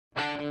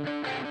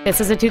This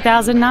is a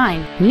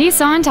 2009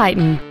 Nissan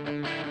Titan.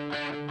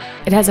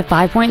 It has a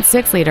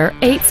 5.6-liter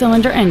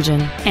 8-cylinder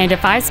engine and a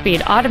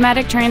 5-speed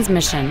automatic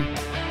transmission.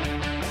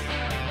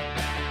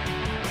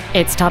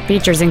 Its top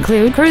features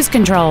include cruise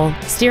control,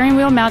 steering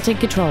wheel mounted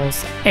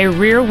controls, a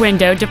rear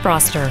window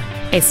defroster,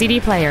 a CD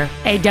player,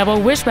 a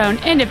double wishbone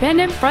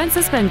independent front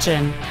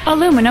suspension,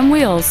 aluminum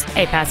wheels,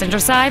 a passenger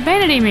side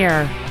vanity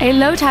mirror, a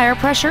low tire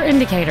pressure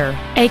indicator,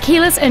 a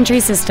keyless entry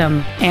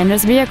system, and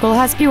this vehicle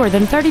has fewer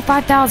than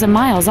 35,000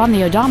 miles on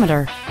the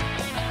odometer.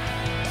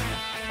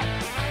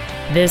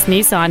 This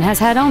Nissan has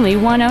had only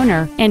one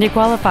owner, and it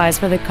qualifies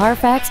for the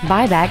Carfax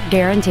buyback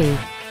guarantee.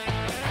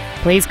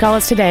 Please call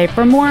us today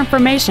for more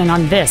information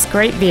on this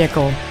great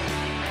vehicle.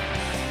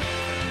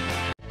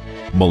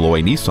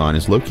 Melloy Nissan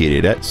is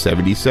located at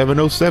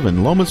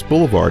 7707 Lomas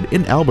Boulevard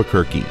in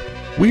Albuquerque.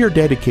 We are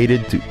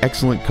dedicated to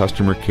excellent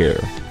customer care.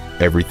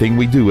 Everything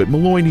we do at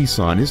Melloy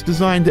Nissan is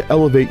designed to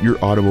elevate your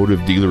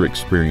automotive dealer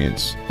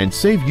experience and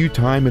save you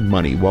time and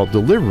money while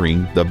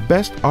delivering the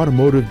best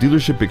automotive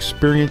dealership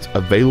experience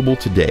available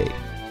today.